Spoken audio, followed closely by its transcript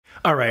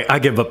All right, I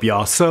give up,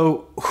 y'all.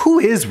 So, who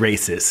is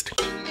racist?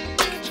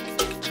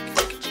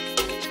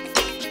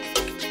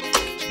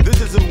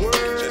 This is a world.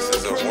 This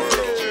is a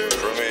world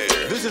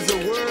premiere. This is a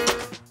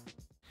world.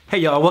 Hey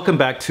y'all, welcome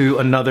back to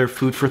another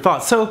Food for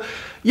Thought. So,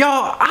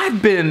 y'all,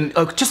 I've been,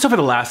 just over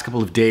the last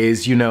couple of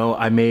days, you know,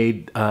 I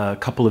made a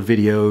couple of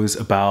videos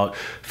about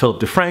Philip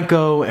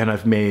DeFranco, and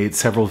I've made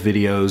several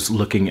videos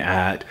looking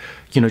at,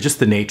 you know, just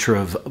the nature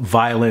of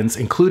violence,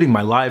 including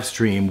my live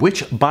stream,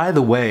 which, by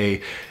the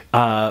way,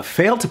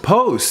 failed to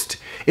post.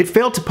 It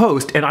failed to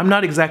post, and I'm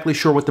not exactly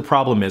sure what the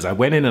problem is. I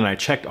went in and I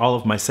checked all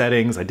of my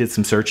settings. I did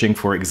some searching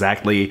for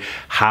exactly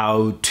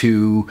how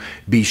to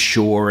be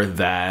sure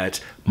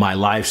that my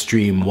live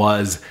stream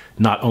was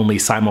not only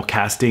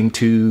simulcasting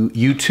to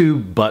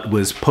YouTube, but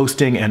was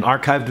posting and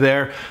archived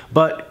there.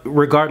 But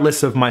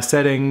regardless of my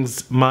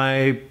settings,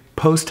 my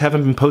posts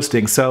haven't been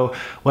posting. So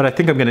what I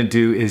think I'm gonna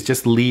do is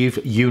just leave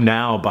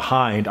YouNow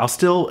behind. I'll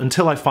still,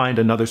 until I find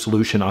another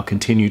solution, I'll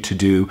continue to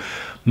do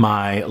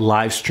my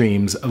live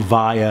streams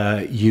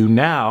via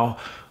YouNow,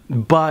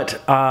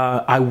 but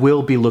I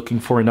will be looking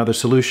for another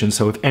solution.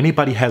 So if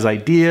anybody has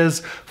ideas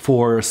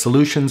for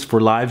solutions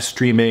for live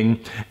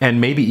streaming,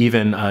 and maybe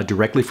even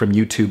directly from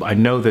YouTube, I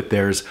know that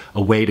there's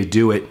a way to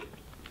do it.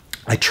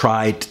 I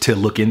tried to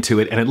look into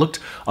it and it looked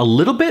a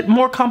little bit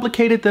more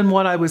complicated than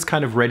what I was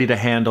kind of ready to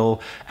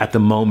handle at the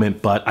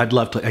moment, but I'd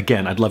love to,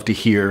 again, I'd love to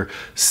hear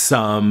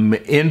some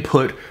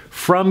input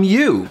from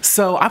you.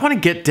 So I want to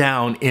get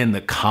down in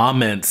the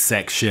comments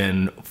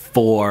section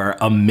for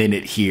a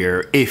minute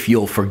here, if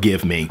you'll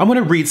forgive me. I want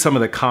to read some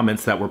of the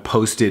comments that were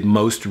posted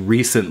most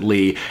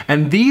recently,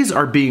 and these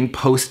are being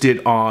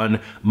posted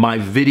on my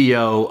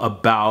video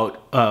about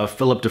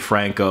Philip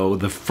DeFranco,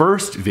 the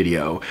first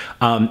video.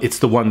 It's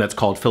the one that's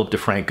called Philip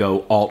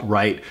DeFranco,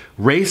 Alt-Right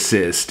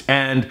Racist.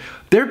 And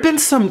there have been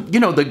some, you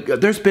know,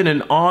 there's been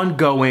an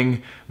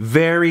ongoing,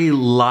 very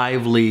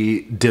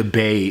lively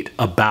debate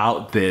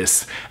about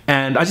this.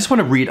 And I just want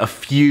to read a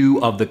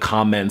few of the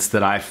comments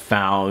that I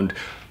found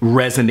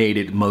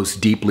resonated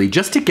most deeply,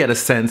 just to get a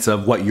sense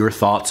of what your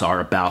thoughts are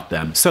about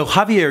them. So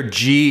Javier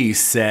G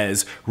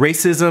says,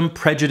 racism,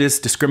 prejudice,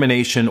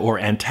 discrimination, or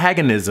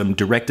antagonism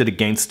directed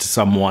against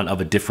someone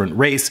of a different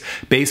race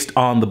based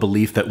on the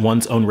belief that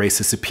one's own race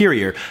is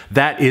superior.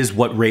 That is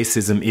what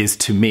racism is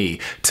to me.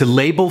 To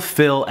label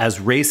Phil as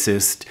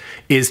racist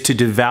is to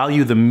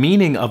devalue the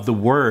meaning of the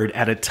word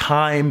at a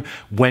time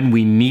when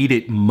we need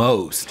it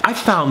most. I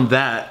found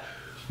that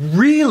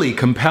really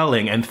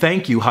compelling, and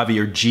thank you,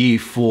 Javier G,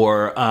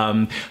 for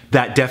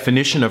that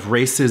definition of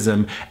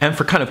racism and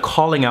for kind of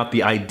calling out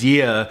the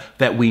idea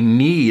that we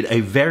need a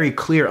very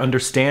clear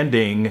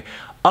understanding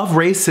of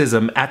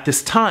racism at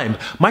this time.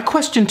 My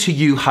question to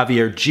you,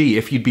 Javier G,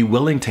 if you'd be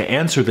willing to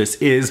answer this,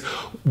 is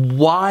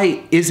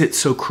why is it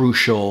so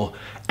crucial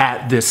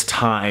at this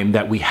time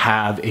that we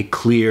have a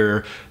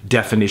clear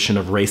definition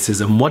of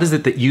racism? What is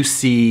it that you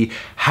see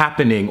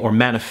happening or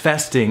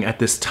manifesting at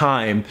this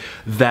time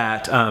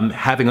that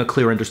having a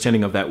clear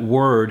understanding of that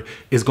word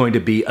is going to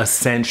be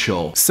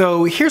essential?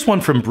 So here's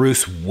one from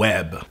Bruce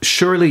Webb.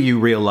 Surely you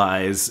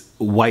realize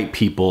white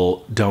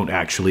people don't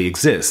actually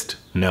exist.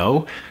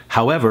 No.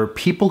 However,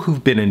 people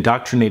who've been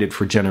indoctrinated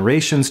for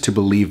generations to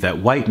believe that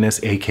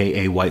whiteness,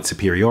 aka white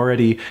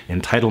superiority,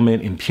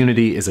 entitlement,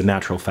 impunity is a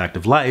natural fact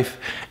of life,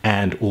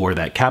 and or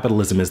that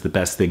capitalism is the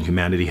best thing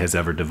humanity has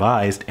ever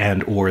devised,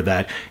 and or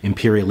that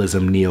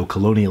imperialism,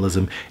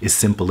 neo-colonialism is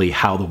simply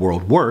how the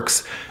world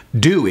works,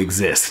 do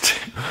exist.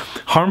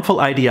 Harmful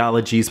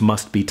ideologies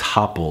must be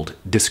toppled,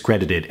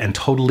 discredited, and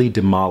totally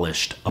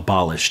demolished,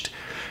 abolished.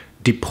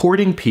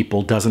 Deporting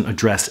people doesn't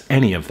address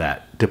any of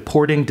that.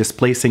 Deporting,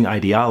 displacing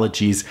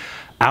ideologies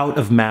out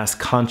of mass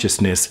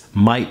consciousness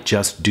might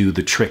just do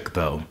the trick,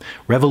 though.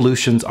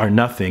 Revolutions are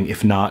nothing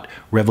if not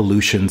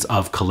revolutions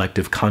of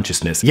collective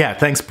consciousness. Yeah,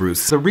 thanks,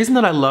 Bruce. The reason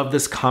that I love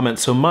this comment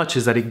so much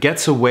is that it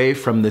gets away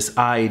from this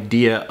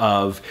idea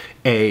of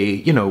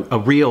a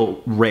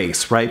real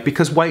race, right?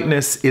 Because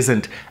whiteness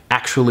isn't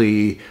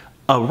actually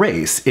a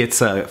race, it's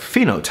a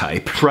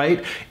phenotype,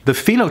 right? The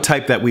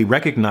phenotype that we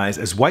recognize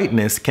as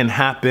whiteness can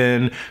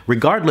happen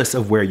regardless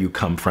of where you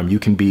come from. You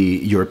can be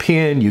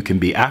European, you can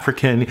be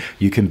African,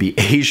 you can be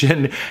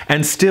Asian,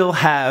 and still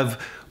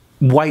have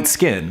white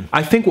skin.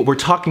 I think what we're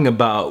talking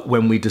about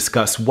when we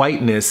discuss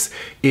whiteness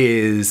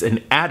is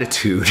an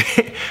attitude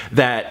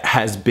that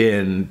has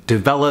been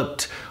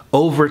developed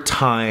over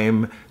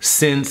time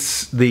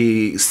since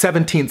the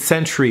 17th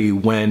century,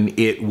 when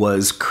it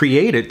was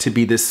created to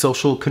be this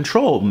social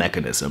control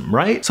mechanism,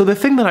 right? So the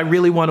thing that I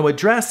really want to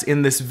address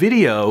in this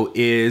video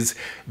is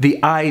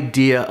the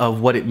idea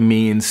of what it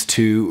means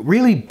to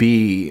really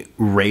be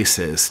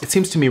racist. It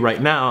seems to me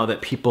right now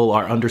that people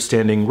are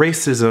understanding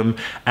racism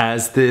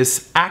as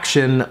this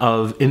action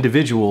of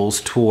individuals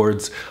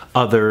towards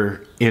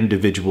other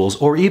individuals,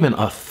 or even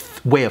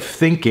way of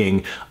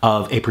thinking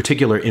of a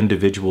particular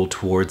individual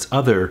towards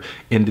other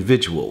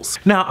individuals.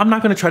 Now, I'm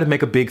not going to try to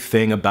make a big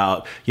thing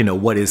about,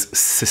 what is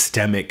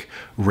systemic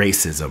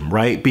racism,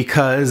 right?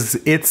 Because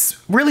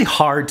it's really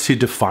hard to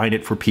define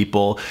it for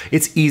people.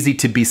 It's easy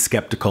to be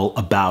skeptical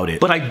about it.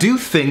 But I do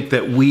think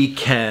that we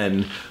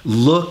can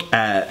look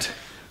at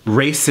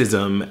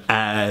racism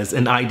as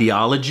an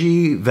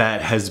ideology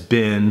that has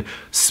been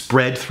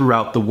spread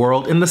throughout the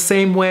world in the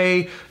same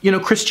way,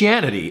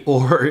 Christianity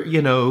or,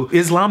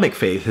 Islamic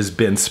faith has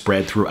been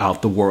spread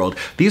throughout the world.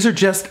 These are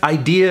just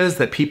ideas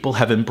that people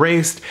have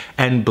embraced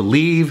and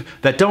believe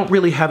that don't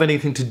really have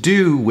anything to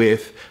do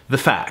with the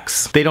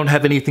facts. They don't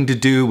have anything to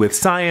do with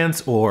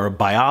science or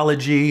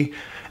biology,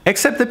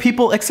 except that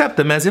people accept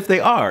them as if they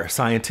are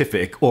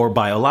scientific or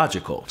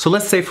biological. So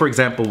let's say, for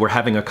example, we're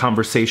having a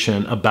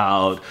conversation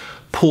about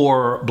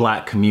poor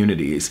Black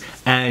communities,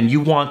 and you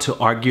want to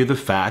argue the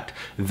fact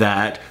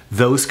that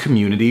those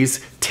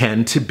communities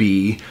tend to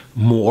be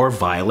more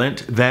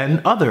violent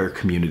than other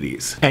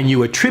communities. And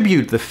you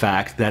attribute the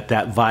fact that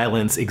that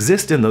violence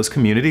exists in those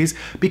communities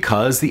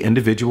because the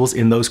individuals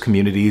in those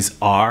communities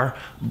are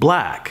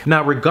Black.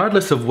 Now,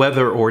 regardless of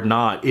whether or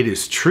not it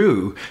is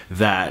true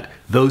that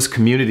those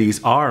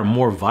communities are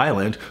more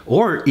violent,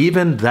 or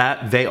even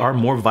that they are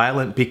more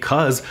violent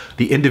because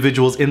the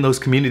individuals in those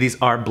communities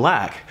are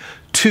Black,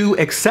 to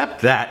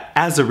accept that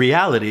as a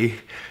reality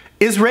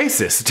is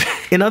racist.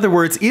 In other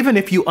words, even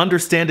if you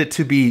understand it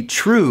to be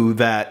true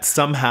that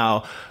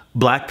somehow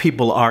Black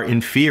people are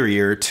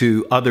inferior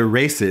to other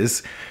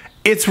races,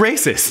 it's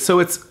racist. So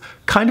it's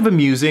kind of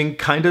amusing,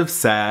 kind of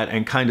sad,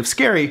 and kind of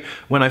scary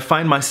when I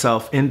find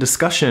myself in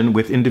discussion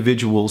with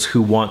individuals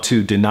who want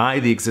to deny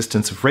the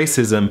existence of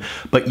racism,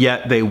 but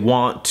yet they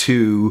want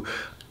to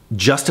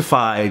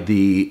justify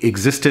the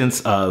existence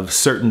of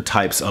certain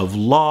types of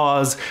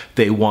laws.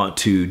 They want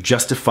to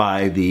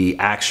justify the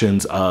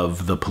actions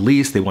of the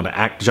police. They want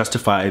to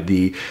justify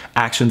the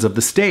actions of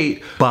the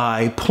state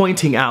by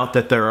pointing out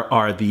that there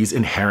are these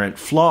inherent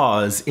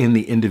flaws in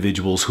the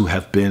individuals who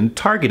have been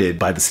targeted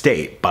by the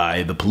state,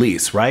 by the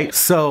police, right?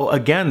 So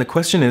again, the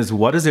question is,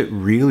 what does it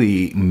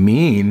really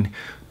mean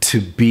to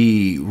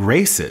be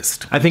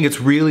racist? I think it's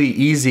really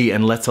easy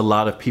and lets a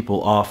lot of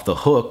people off the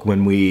hook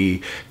when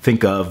we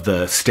think of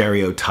the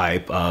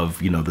stereotype of,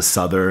 the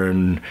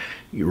Southern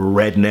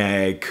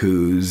redneck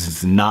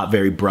who's not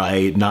very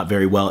bright, not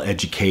very well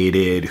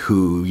educated,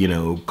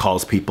 who,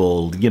 calls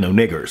people,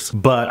 niggers.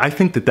 But I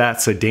think that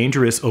that's a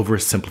dangerous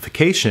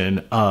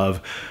oversimplification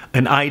of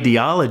an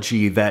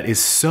ideology that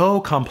is so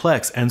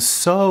complex and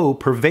so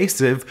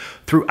pervasive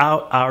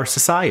throughout our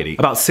society.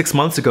 About 6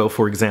 months ago,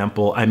 for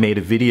example, I made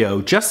a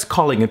video just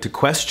calling into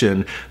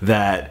question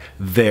that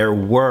there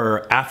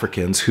were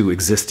Africans who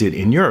existed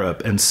in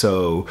Europe. And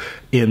so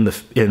in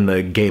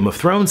the Game of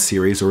Thrones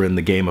series, or in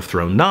the Game of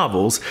Thrones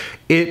novels,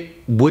 it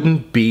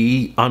wouldn't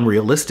be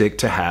unrealistic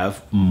to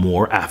have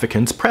more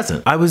Africans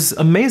present. I was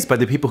amazed by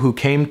the people who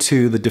came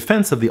to the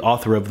defense of the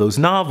author of those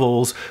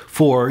novels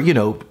for,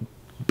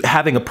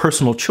 having a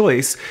personal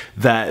choice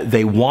that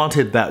they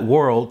wanted that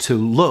world to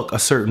look a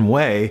certain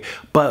way,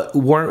 but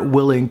weren't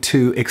willing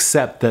to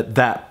accept that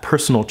that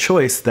personal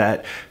choice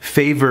that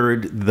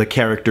favored the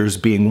characters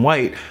being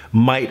white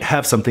might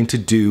have something to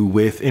do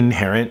with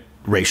inherent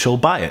racial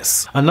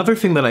bias. Another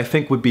thing that I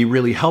think would be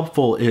really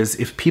helpful is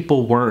if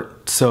people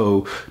weren't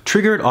so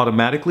triggered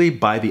automatically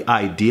by the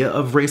idea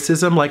of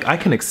racism. Like, I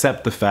can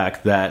accept the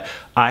fact that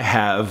I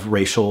have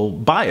racial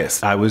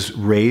bias. I was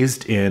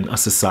raised in a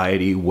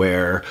society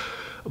where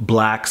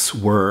Blacks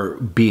were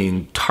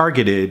being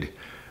targeted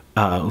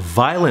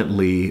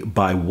violently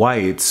by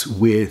whites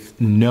with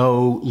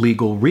no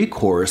legal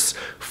recourse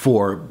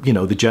for,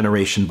 the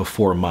generation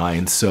before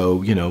mine. So,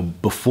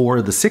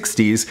 before the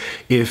 60s,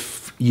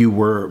 if you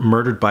were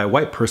murdered by a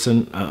white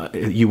person,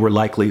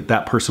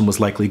 that person was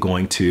likely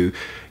going to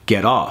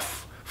get off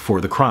for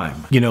the crime.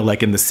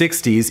 Like in the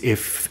 60s,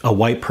 if a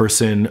white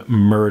person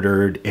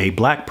murdered a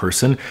Black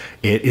person,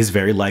 it is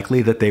very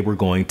likely that they were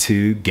going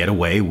to get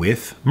away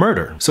with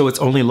murder. So it's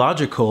only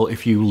logical,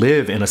 if you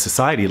live in a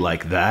society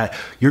like that,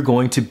 you're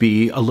going to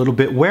be a little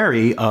bit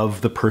wary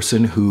of the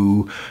person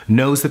who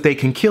knows that they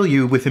can kill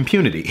you with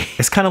impunity.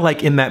 It's kind of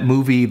like in that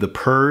movie, The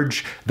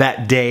Purge,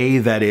 that day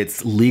that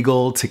it's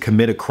legal to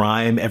commit a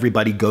crime,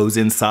 everybody goes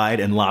inside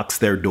and locks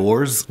their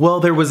doors.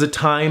 Well, there was a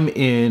time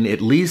in at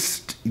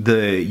least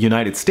the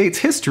United States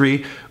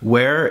history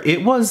where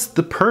it was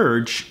the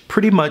purge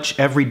pretty much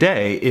every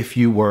day if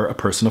you were a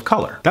person of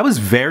color. That was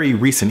very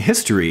recent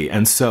history,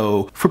 and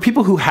so for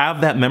people who have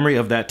that memory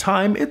of that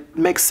time, it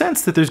makes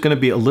sense that there's going to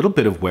be a little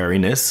bit of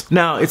wariness.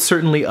 Now, it's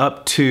certainly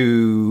up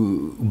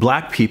to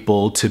Black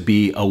people to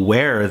be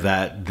aware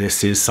that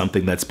this is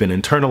something that's been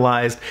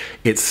internalized.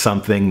 It's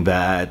something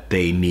that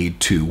they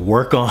need to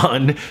work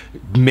on.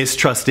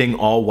 Mistrusting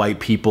all white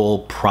people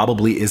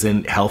probably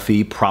isn't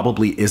healthy,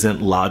 probably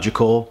isn't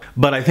logical,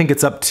 but I think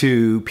it's up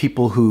to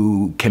people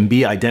who can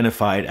be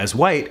identified as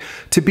white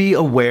to be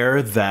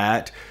aware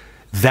that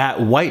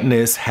that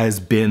whiteness has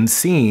been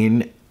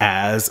seen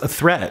as a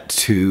threat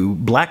to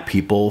black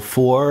people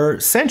for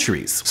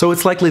centuries. So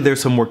it's likely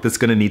there's some work that's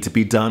going to need to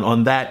be done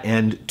on that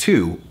end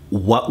too.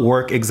 What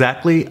work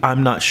exactly?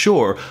 I'm not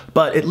sure,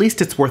 but at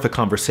least it's worth a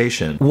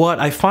conversation. What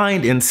I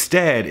find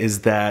instead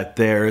is that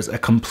there's a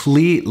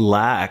complete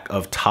lack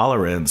of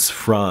tolerance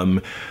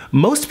from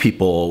most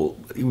people,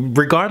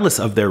 regardless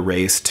of their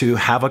race, to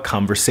have a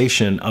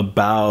conversation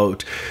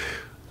about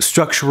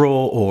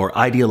structural or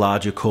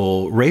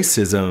ideological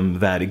racism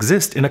that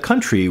exists in a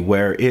country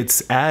where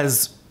it's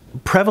as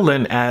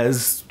prevalent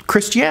as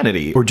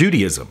Christianity or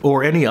Judaism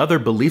or any other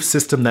belief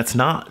system that's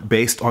not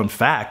based on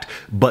fact,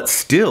 but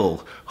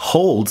still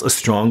holds a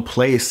strong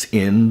place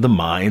in the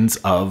minds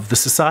of the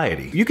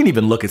society. You can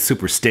even look at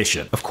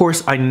superstition. Of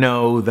course, I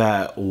know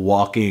that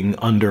walking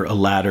under a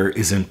ladder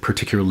isn't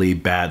particularly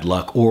bad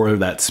luck, or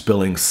that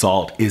spilling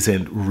salt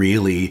isn't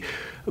really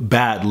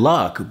bad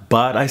luck,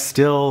 but I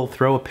still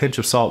throw a pinch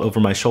of salt over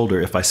my shoulder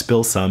if I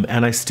spill some,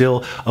 and I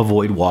still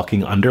avoid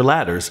walking under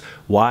ladders.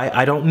 Why?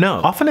 I don't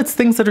know. Often it's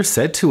things that are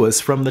said to us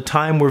from the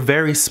time we're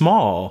very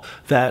small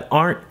that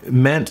aren't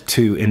meant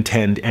to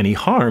intend any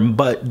harm,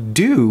 but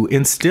do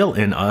instill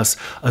in us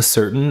a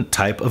certain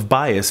type of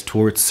bias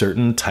towards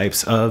certain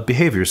types of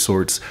behaviors,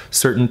 towards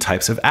certain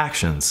types of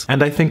actions.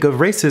 And I think of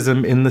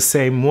racism in the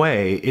same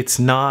way. It's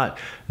not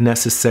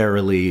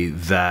necessarily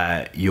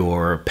that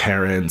your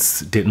parents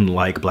didn't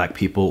like black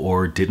people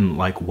or didn't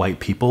like white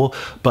people,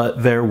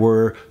 but there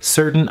were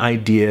certain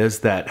ideas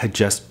that had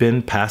just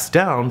been passed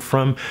down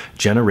from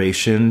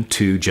generation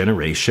to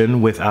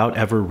generation without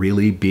ever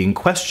really being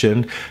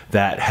questioned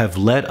that have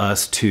led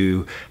us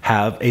to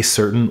have a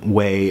certain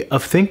way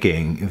of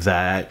thinking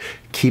that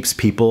keeps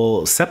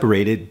people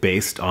separated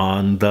based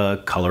on the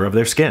color of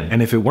their skin.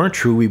 And if it weren't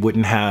true, we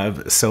wouldn't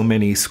have so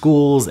many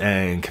schools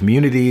and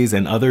communities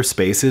and other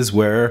spaces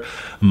where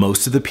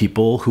most of the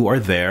people who are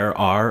there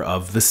are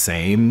of the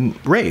same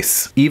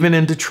race. Even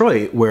in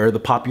Detroit, where the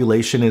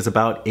population is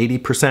about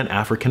 80%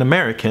 African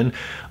American,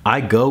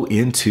 I go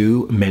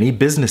into many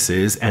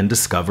businesses and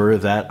discover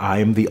that I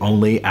am the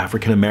only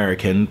African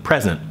American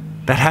present.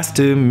 That has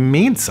to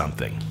mean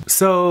something.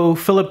 So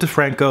Philip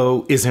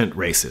DeFranco isn't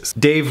racist.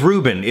 Dave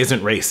Rubin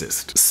isn't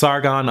racist.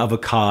 Sargon of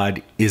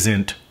Akkad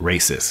isn't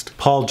racist.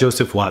 Paul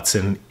Joseph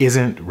Watson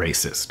isn't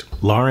racist.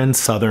 Lauren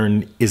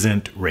Southern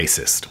isn't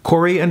racist.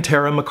 Corey and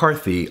Tara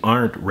McCarthy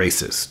aren't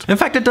racist. In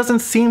fact, it doesn't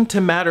seem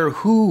to matter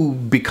who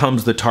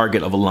becomes the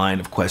target of a line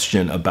of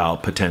question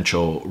about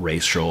potential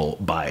racial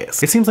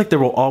bias. It seems like there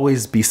will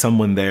always be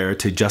someone there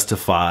to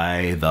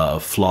justify the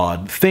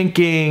flawed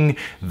thinking,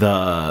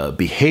 the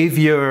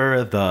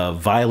behavior, the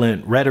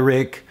violent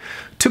rhetoric,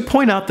 to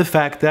point out the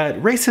fact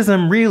that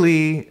racism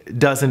really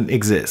doesn't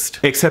exist.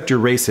 Except you're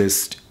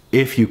racist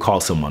if you call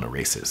someone a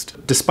racist.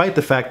 Despite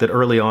the fact that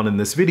early on in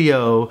this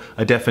video,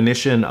 a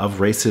definition of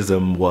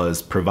racism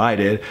was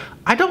provided,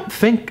 I don't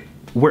think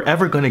we're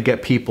ever going to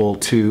get people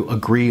to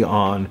agree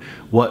on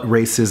what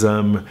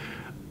racism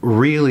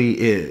really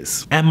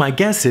is. And my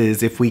guess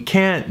is if we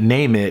can't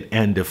name it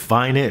and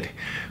define it,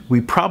 we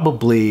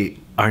probably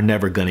are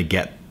never going to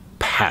get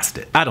past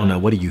it. I don't know,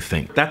 what do you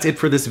think? That's it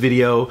for this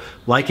video.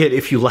 Like it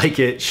if you like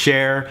it,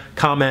 share,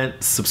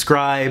 comment,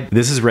 subscribe.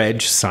 This is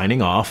Reg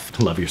signing off.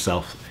 Love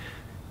yourself.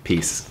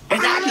 Peace.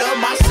 And I love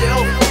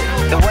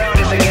myself. The world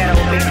is a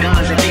ghetto with big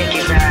guns.